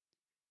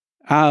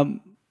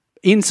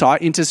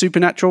insight into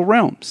supernatural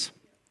realms.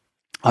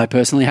 I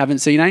personally haven't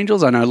seen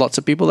angels. I know lots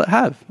of people that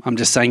have. I'm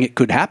just saying it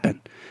could happen,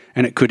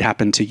 and it could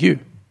happen to you.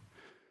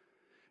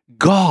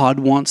 God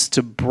wants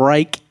to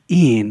break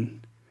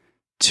in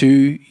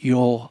to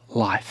your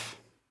life.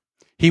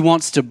 He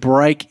wants to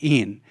break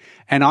in.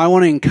 And I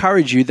want to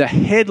encourage you, the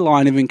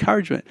headline of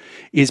encouragement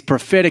is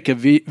prophetic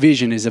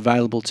vision is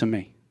available to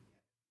me.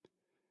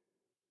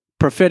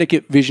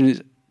 Prophetic vision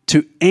is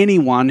to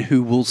anyone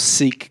who will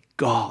seek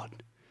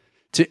God,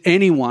 to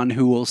anyone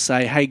who will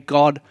say, "Hey,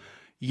 God,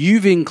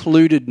 you've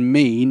included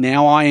me,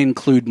 now I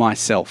include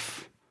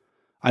myself."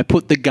 I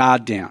put the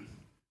guard down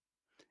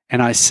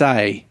and I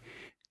say,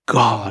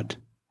 "God,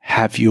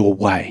 have your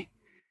way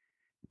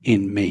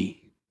in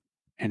me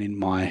and in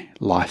my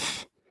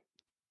life."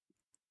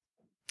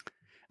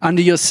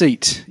 Under your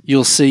seat,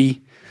 you'll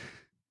see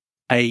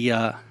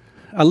a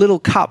little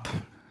cup.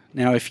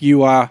 Now, if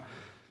you are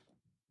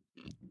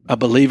a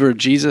believer of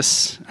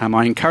Jesus,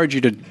 I encourage you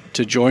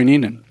to join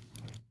in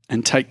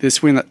and take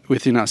this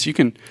within us. You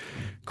can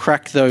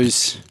crack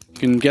those, you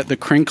can get the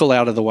crinkle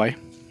out of the way.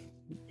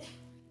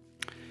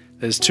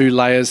 There's 2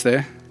 layers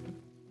there.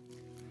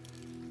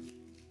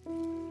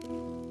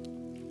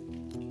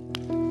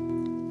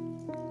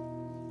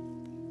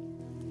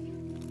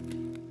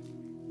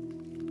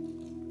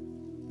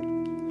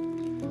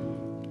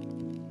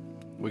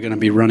 We're going to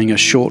be running a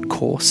short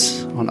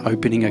course on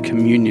opening a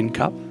communion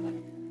cup.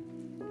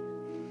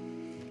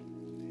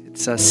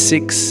 It's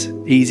 6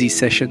 easy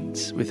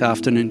sessions with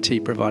afternoon tea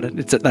provided.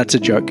 That's a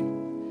joke.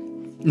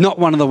 Not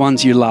one of the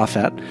ones you laugh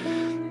at,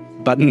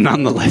 but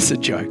nonetheless a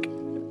joke.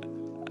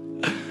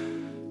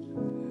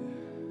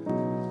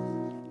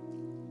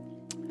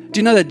 Do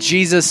you know that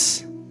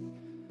Jesus,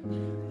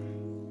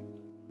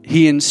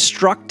 he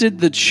instructed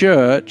the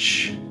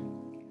church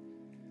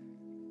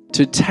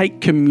to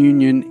take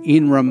communion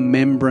in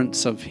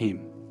remembrance of him?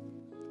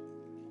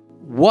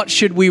 What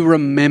should we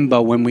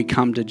remember when we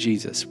come to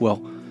Jesus?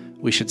 Well,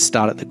 we should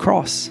start at the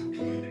cross.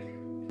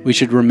 We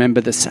should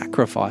remember the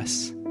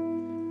sacrifice.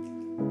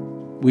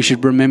 We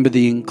should remember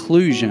the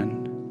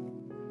inclusion.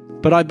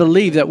 But I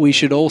believe that we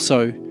should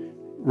also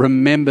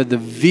remember the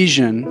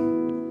vision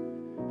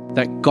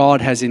that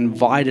God has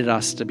invited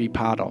us to be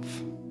part of.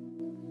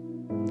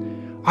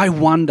 I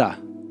wonder,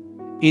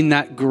 in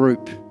that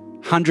group,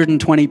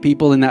 120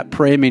 people in that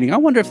prayer meeting, I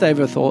wonder if they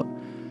ever thought,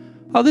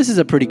 "Oh, this is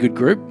a pretty good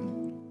group.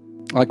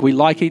 Like, we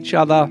like each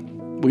other.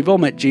 We've all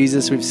met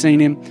Jesus. We've seen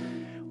him.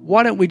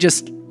 Why don't we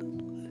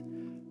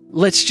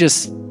let's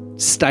just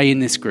stay in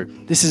this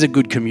group. This is a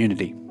good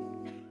community."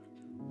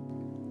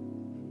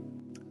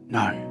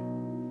 No.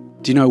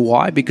 Do you know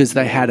why? Because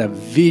they had a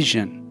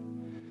vision.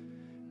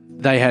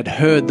 They had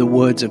heard the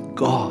words of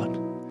God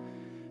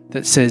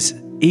that says,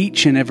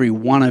 each and every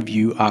one of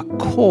you are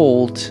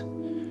called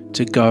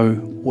to go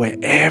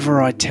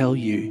wherever I tell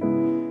you,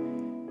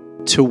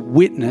 to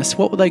witness,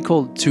 what were they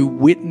called? To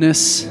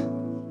witness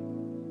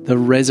the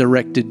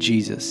resurrected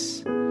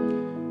Jesus.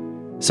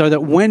 So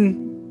that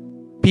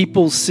when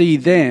people see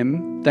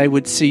them, they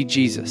would see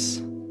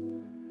Jesus.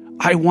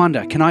 I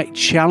wonder, can I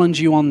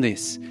challenge you on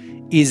this?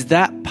 Is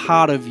that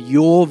part of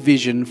your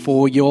vision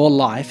for your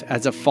life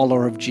as a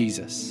follower of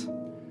Jesus?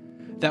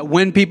 That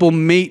when people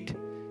meet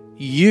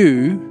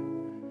you,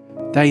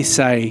 they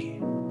say,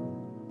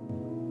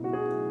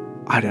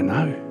 I don't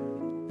know.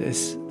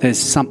 There's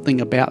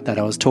something about that.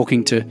 I was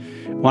talking to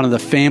one of the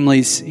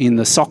families in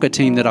the soccer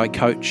team that I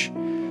coach,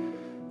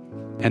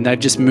 and they've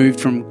just moved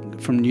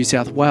from New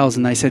South Wales,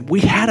 and they said, we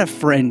had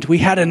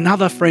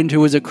another friend who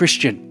was a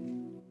Christian.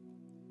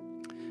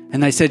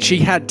 And they said she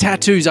had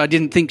tattoos. I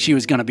didn't think she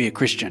was going to be a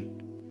Christian.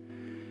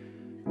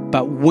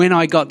 But when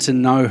I got to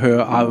know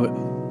her,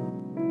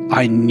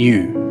 I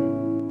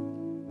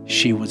knew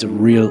she was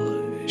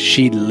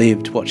she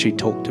lived what she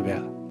talked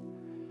about.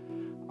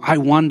 I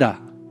wonder,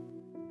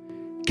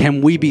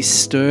 can we be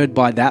stirred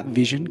by that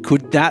vision?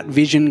 Could that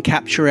vision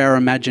capture our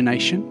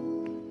imagination?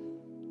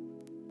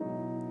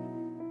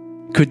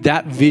 Could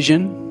that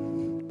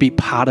vision be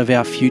part of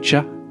our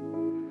future?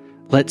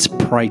 Let's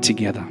pray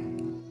together.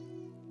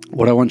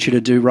 What I want you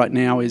to do right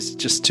now is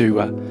just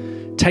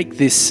to take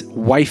this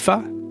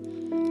wafer.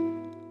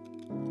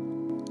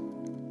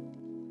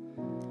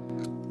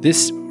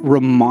 This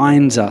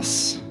reminds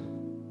us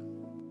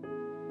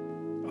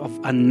of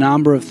a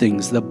number of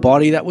things. The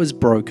body that was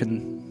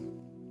broken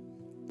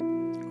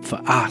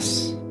for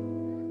us,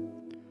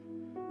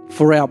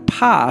 for our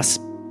past,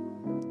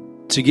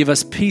 to give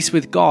us peace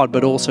with God,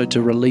 but also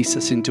to release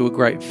us into a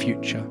great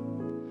future.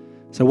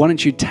 So why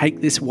don't you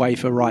take this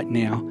wafer right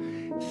now,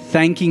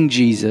 thanking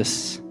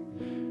Jesus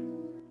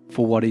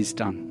for what he's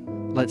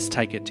done. Let's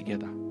take it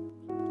together.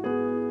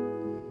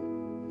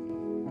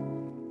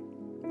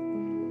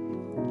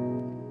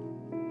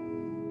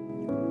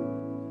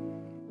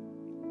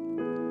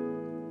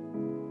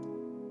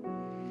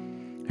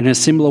 In a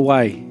similar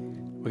way,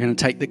 we're going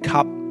to take the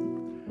cup,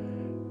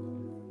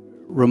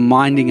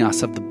 reminding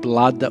us of the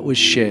blood that was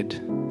shed.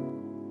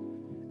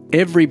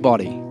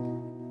 Everybody,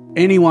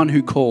 anyone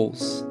who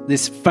calls,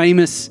 this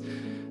famous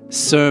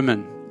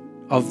sermon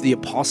of the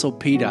Apostle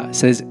Peter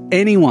says,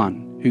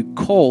 anyone who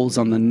calls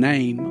on the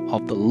name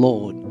of the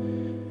Lord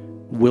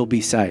will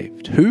be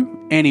saved.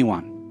 Who?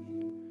 Anyone.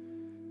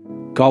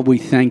 God, we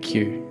thank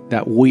you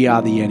that we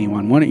are the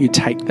anyone. Why don't you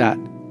take that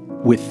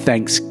with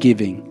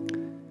thanksgiving?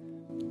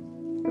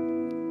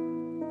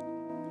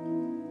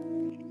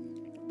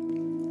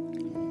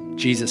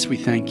 Jesus, we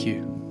thank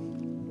you.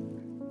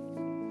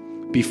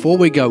 Before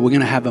we go, we're going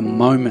to have a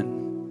moment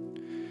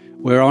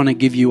where I want to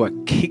give you a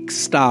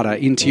kickstarter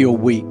into your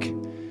week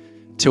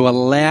to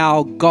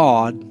allow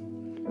God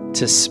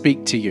to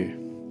speak to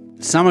you.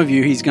 Some of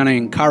you, he's going to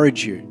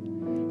encourage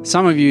you.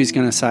 Some of you, he's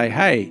going to say,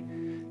 hey,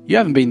 you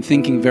haven't been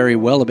thinking very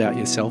well about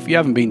yourself. You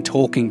haven't been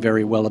talking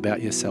very well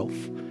about yourself.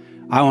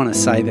 I want to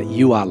say that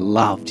you are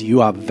loved.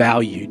 You are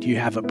valued. You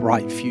have a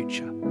bright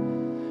future.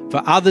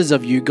 For others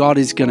of you, God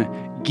is going to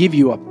give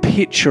you a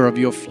picture of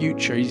your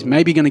future. He's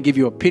maybe going to give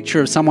you a picture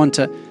of someone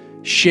to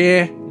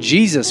share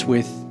Jesus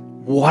with,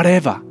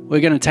 whatever. We're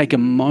going to take a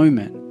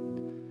moment,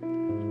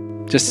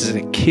 just as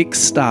a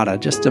kickstarter,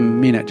 just a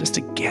minute, just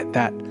to get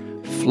that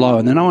flow.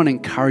 And then I want to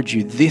encourage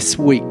you this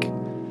week,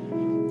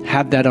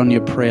 have that on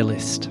your prayer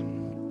list.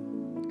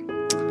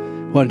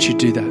 Why don't you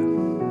do that?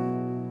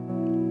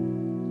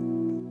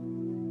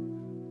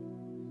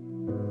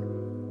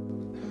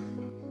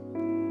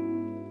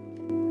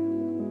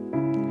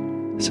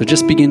 So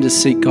just begin to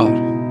seek God.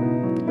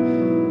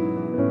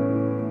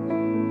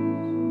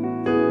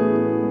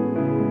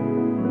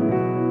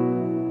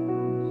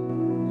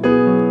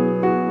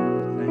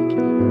 Thank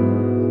you.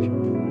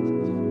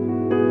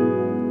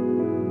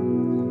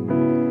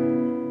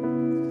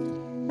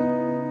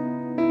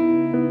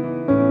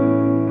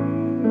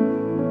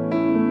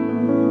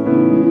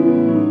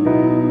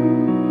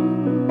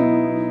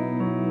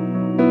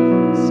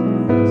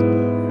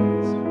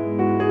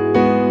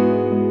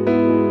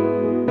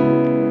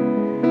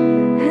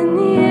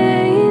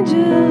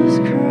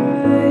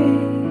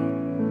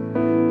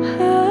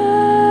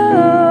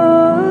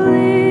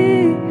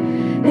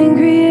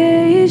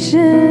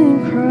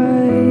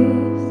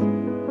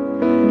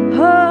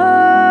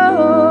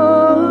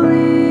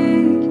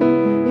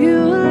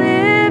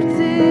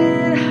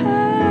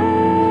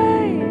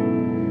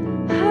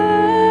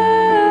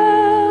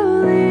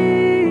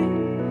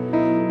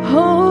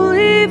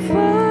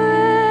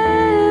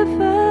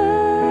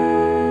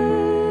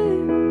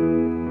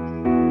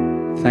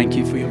 Thank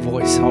you for your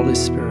voice, Holy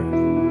Spirit.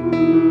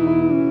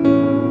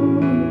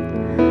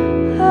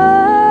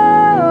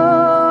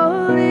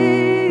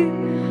 Holy,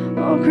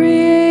 all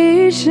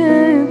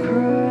creation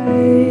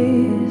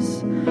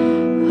cries.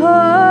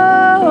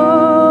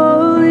 Holy,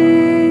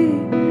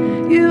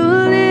 you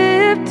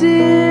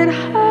lifted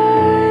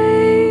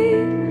high.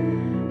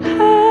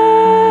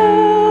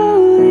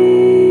 Holy,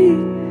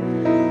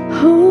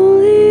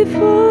 holy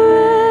forever.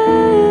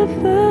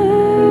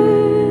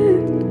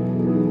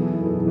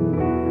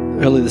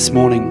 Early this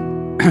morning,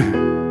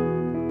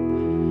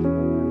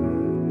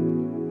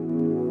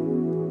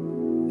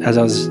 as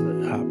I was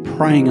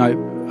praying, I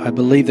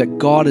believe that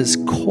God has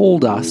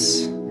called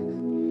us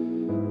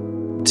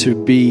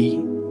to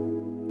be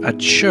a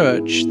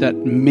church that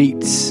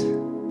meets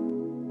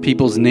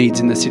people's needs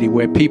in the city,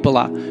 where people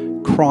are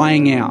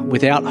crying out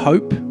without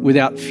hope,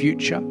 without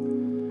future.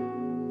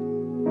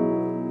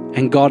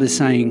 And God is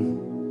saying,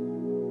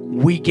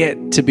 we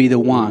get to be the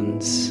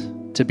ones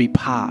to be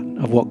part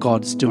of what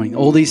God's doing.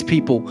 All these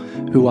people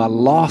who are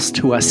lost,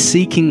 who are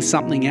seeking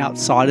something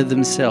outside of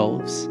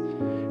themselves,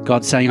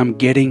 God's saying, I'm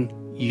getting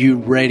you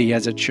ready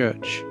as a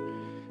church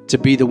to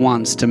be the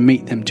ones to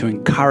meet them, to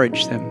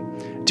encourage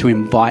them, to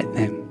invite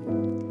them.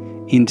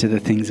 into the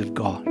things of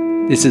God.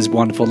 This is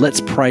wonderful.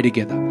 Let's pray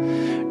together.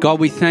 God,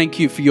 we thank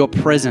you for your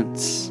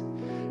presence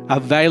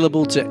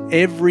available to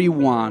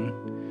everyone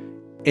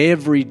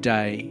every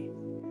day,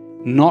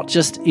 not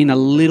just in a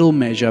little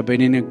measure,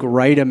 but in a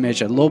greater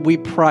measure. Lord, we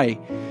pray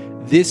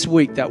this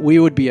week that we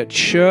would be a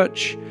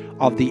church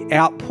of the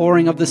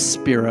outpouring of the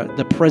Spirit,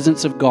 the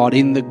presence of God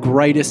in the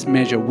greatest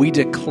measure. We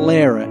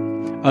declare it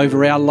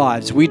over our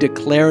lives. We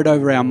declare it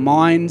over our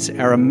minds,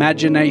 our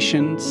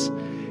imaginations.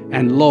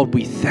 And Lord,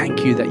 we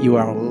thank you that you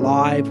are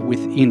alive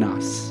within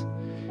us.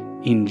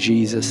 In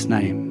Jesus'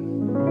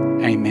 name,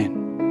 amen.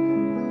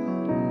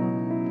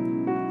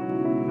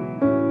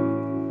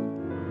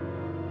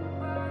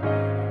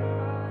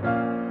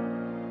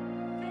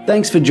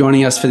 Thanks for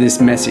joining us for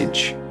this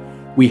message.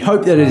 We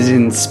hope that it has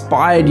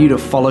inspired you to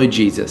follow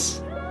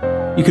Jesus.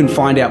 You can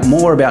find out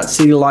more about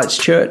City Lights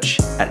Church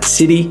at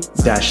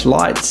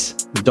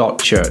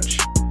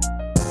city-lights.church.